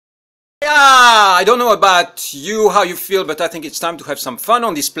Yeah, I don't know about you, how you feel, but I think it's time to have some fun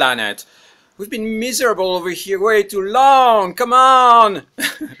on this planet. We've been miserable over here way too long. Come on!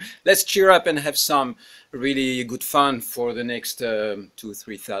 Let's cheer up and have some really good fun for the next 2,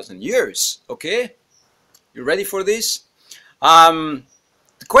 3 thousand years. Okay? You ready for this? The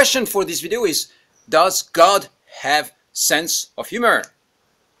question for this video is, does God have sense of humor?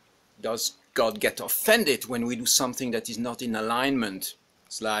 Does God get offended when we do something that is not in alignment?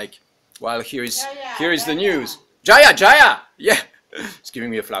 It's like, well, here is the news. Jaya, Jaya, yeah, it's giving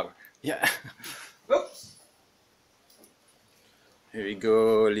me a flower. Yeah. Oops. Here we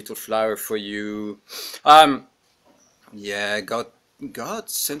go, a little flower for you. Yeah,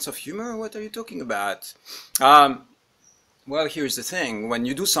 God's sense of humor. What are you talking about? Well, here's the thing. When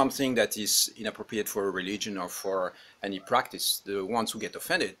you do something that is inappropriate for a religion or for any practice, the ones who get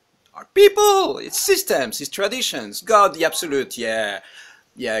offended are people. It's systems, it's traditions. God, the absolute, yeah,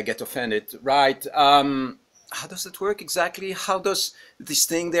 get offended, right? How does that work exactly? How does this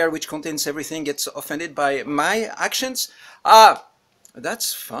thing there, which contains everything, gets offended by my actions?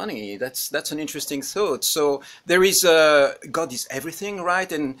 That's funny. That's an interesting thought. So there is God is everything,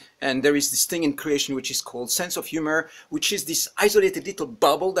 right? And there is this thing in creation which is called sense of humor, which is this isolated little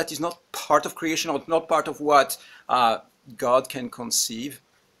bubble that is not part of creation or not part of what God can conceive.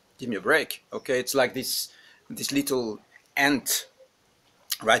 Give me a break, okay? It's like this little ant,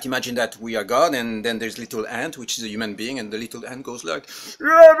 right? Imagine that we are God, and then there's little ant, which is a human being, and the little ant goes like,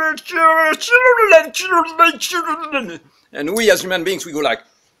 and we as human beings, we go like,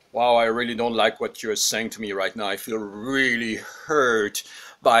 wow, I really don't like what you're saying to me right now. I feel really hurt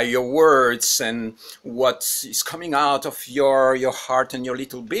by your words and what is coming out of your heart and your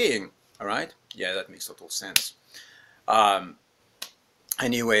little being. All right? Yeah, that makes total sense.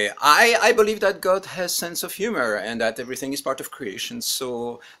 Anyway, I believe that God has sense of humor and that everything is part of creation.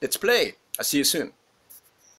 So let's play. I'll see you soon.